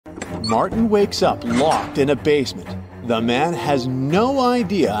Martin wakes up locked in a basement. The man has no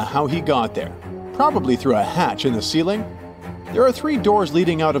idea how he got there. Probably through a hatch in the ceiling. There are 3 doors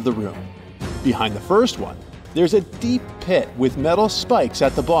leading out of the room. Behind the first one, there's a deep pit with metal spikes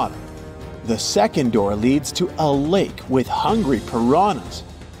at the bottom. The second door leads to a lake with hungry piranhas.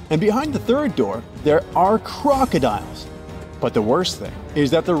 And behind the third door, there are crocodiles. But the worst thing is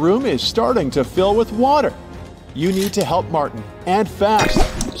that the room is starting to fill with water. You need to help Martin, and fast.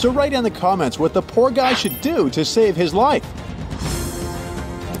 So write in the comments what the poor guy should do to save his life.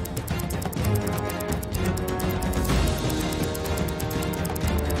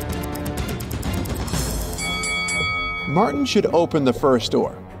 Martin should open the first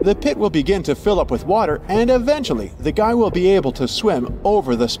door. The pit will begin to fill up with water, and eventually the guy will be able to swim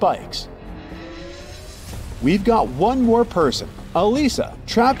over the spikes. We've got one more person, Elisa,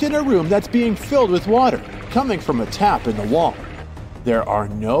 trapped in a room that's being filled with water, coming from a tap in the wall. There are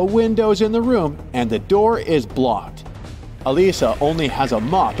no windows in the room, and the door is blocked. Elisa only has a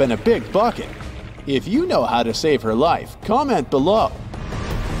mop and a big bucket. If you know how to save her life, comment below.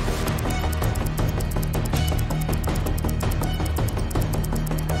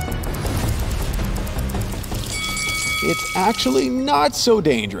 It's actually not so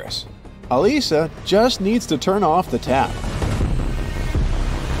dangerous. Elisa just needs to turn off the tap.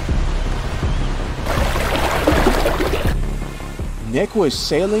 Nick was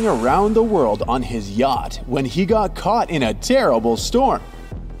sailing around the world on his yacht when he got caught in a terrible storm.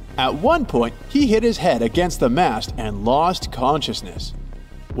 At one point, he hit his head against the mast and lost consciousness.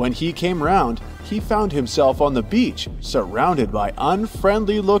 When he came round, he found himself on the beach, surrounded by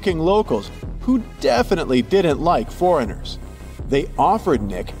unfriendly-looking locals who definitely didn't like foreigners. They offered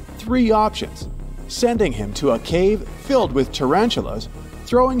Nick 3 options: sending him to a cave filled with tarantulas,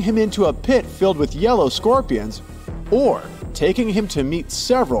 throwing him into a pit filled with yellow scorpions, or taking him to meet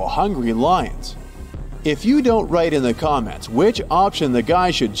several hungry lions. If you don't write in the comments which option the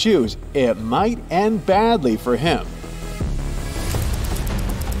guy should choose, it might end badly for him.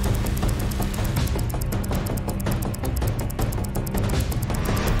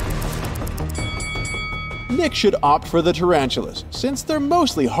 Nick should opt for the tarantulas, since they're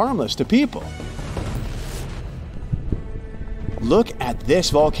mostly harmless to people. Look at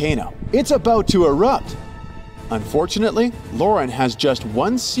this volcano. It's about to erupt. Unfortunately, Lauren has just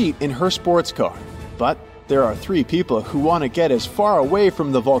 1 seat in her sports car, but there are 3 people who want to get as far away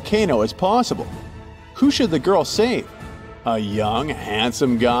from the volcano as possible. Who should the girl save? A young,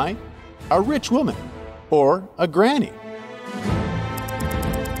 handsome guy? A rich woman? Or a granny?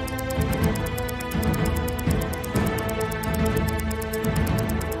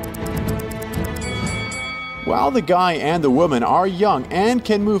 While the guy and the woman are young and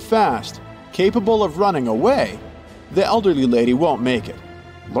can move fast, capable of running away, the elderly lady won't make it.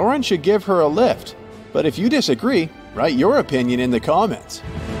 Lauren should give her a lift, but if you disagree, write your opinion in the comments.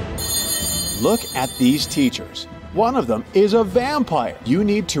 Look at these teachers. One of them is a vampire. You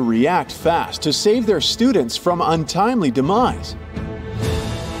need to react fast to save their students from untimely demise.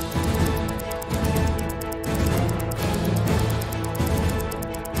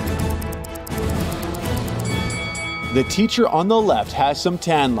 The teacher on the left has some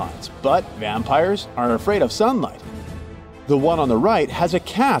tan lines, but vampires are afraid of sunlight. The one on the right has a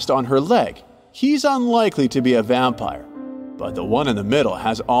cast on her leg. He's unlikely to be a vampire. But the one in the middle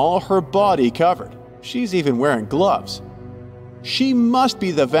has all her body covered. She's even wearing gloves. She must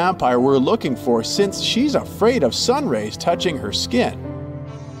be the vampire we're looking for, since she's afraid of sun rays touching her skin.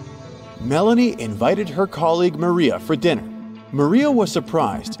 Melanie invited her colleague Maria for dinner. Maria was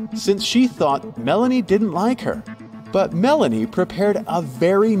surprised, since she thought Melanie didn't like her. But Melanie prepared a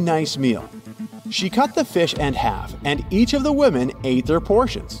very nice meal. She cut the fish in half, and each of the women ate their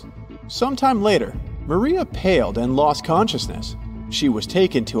portions. Sometime later, Maria paled and lost consciousness. She was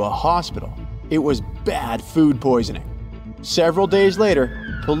taken to a hospital. It was bad food poisoning. Several days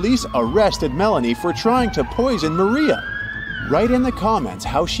later, police arrested Melanie for trying to poison Maria. Write in the comments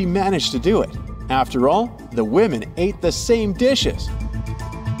how she managed to do it. After all, the women ate the same dishes.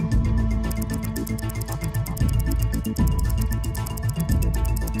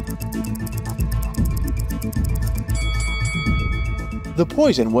 The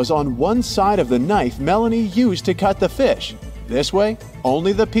poison was on one side of the knife Melanie used to cut the fish. This way,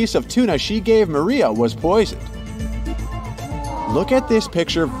 only the piece of tuna she gave Maria was poisoned. Look at this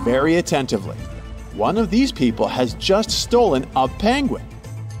picture very attentively. One of these people has just stolen a penguin.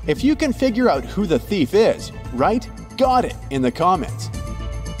 If you can figure out who the thief is, write "got it" in the comments.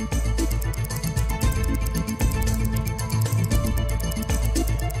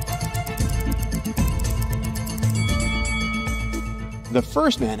 The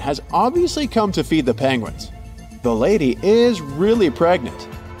first man has obviously come to feed the penguins. The lady is really pregnant.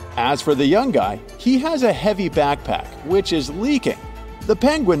 As for the young guy, he has a heavy backpack, which is leaking. The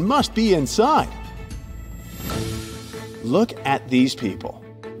penguin must be inside. Look at these people.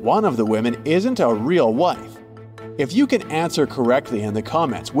 One of the women isn't a real wife. If you can answer correctly in the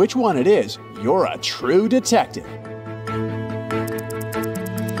comments which one it is, you're a true detective.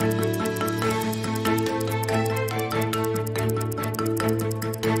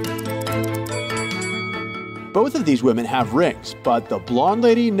 Both of these women have rings, but the blonde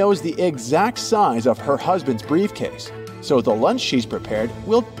lady knows the exact size of her husband's briefcase, so the lunch she's prepared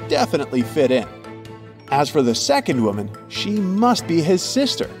will definitely fit in. As for the second woman, she must be his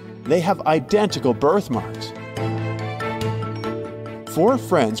sister. They have identical birthmarks. 4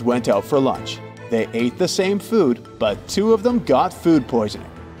 friends went out for lunch. They ate the same food, but 2 of them got food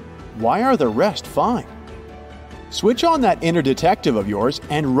poisoning. Why are the rest fine? Switch on that inner detective of yours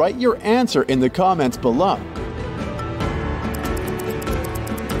and write your answer in the comments below.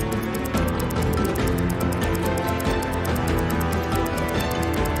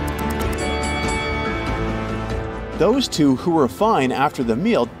 Those 2 who were fine after the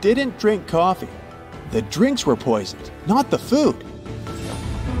meal didn't drink coffee. The drinks were poisoned, not the food.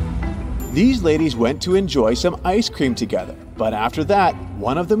 These ladies went to enjoy some ice cream together, but after that,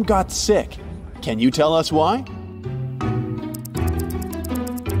 one of them got sick. Can you tell us why?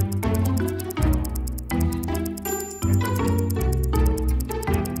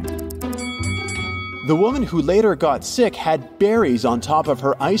 The woman who later got sick had berries on top of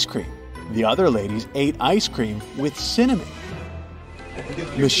her ice cream. The other ladies ate ice cream with cinnamon.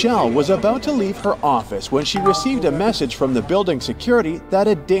 Michelle was about to leave her office when she received a message from the building security that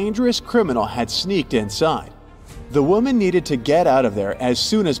a dangerous criminal had sneaked inside. The woman needed to get out of there as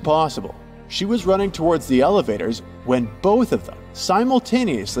soon as possible. She was running towards the elevators when both of them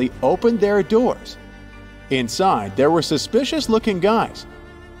simultaneously opened their doors. Inside, there were suspicious-looking guys.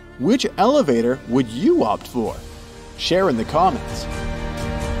 Which elevator would you opt for? Share in the comments.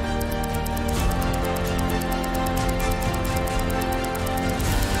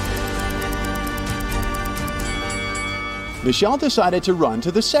 Michelle decided to run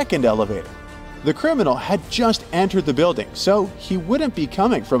to the second elevator. The criminal had just entered the building, so he wouldn't be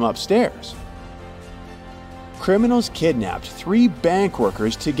coming from upstairs. Criminals kidnapped 3 bank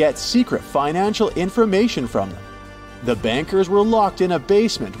workers to get secret financial information from them. The bankers were locked in a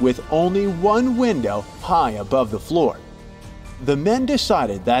basement with only one window high above the floor. The men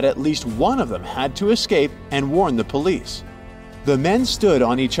decided that at least one of them had to escape and warn the police. The men stood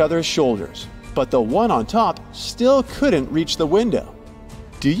on each other's shoulders, but the one on top still couldn't reach the window.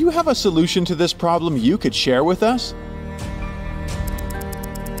 Do you have a solution to this problem you could share with us?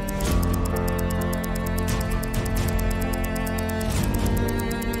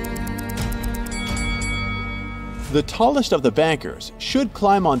 The tallest of the bankers should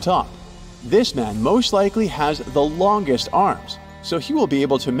climb on top. This man most likely has the longest arms, so he will be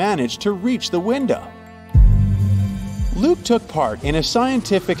able to manage to reach the window. Luke took part in a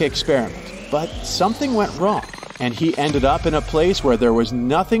scientific experiment, but something went wrong, and he ended up in a place where there was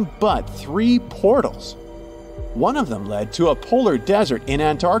nothing but 3 portals. One of them led to a polar desert in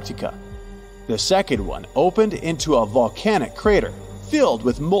Antarctica. The second one opened into a volcanic crater filled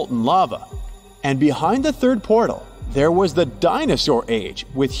with molten lava. And behind the third portal, there was the dinosaur age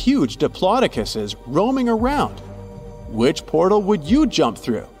with huge diplodocuses roaming around. Which portal would you jump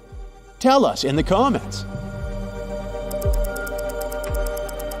through? Tell us in the comments.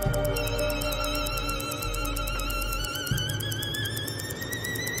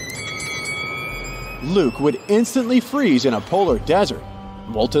 Luke would instantly freeze in a polar desert.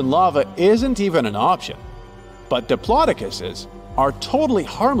 Molten lava isn't even an option. But diplodocuses are totally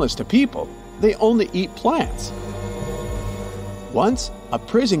harmless to people. They only eat plants. Once, a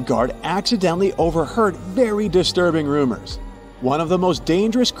prison guard accidentally overheard very disturbing rumors. One of the most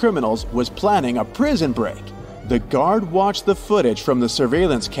dangerous criminals was planning a prison break. The guard watched the footage from the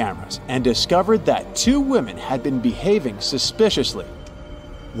surveillance cameras and discovered that 2 women had been behaving suspiciously.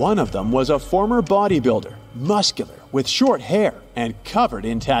 One of them was a former bodybuilder, muscular, with short hair and covered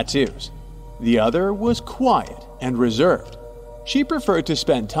in tattoos. The other was quiet and reserved. She preferred to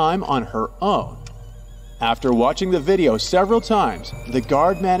spend time on her own. After watching the video several times, the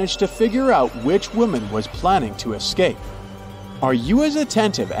guard managed to figure out which woman was planning to escape. Are you as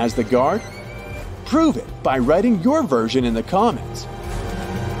attentive as the guard? Prove it by writing your version in the comments.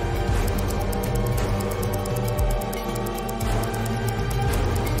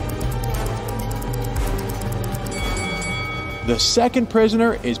 The second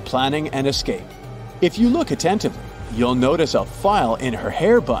prisoner is planning an escape. If you look attentively, You'll notice a file in her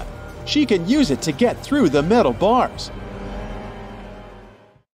hair bun. She can use it to get through the metal bars.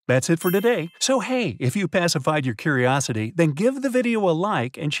 That's it for today. So hey, if you pacified your curiosity, then give the video a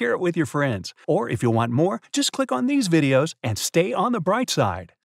like and share it with your friends. Or if you want more, just click on these videos and stay on the bright side.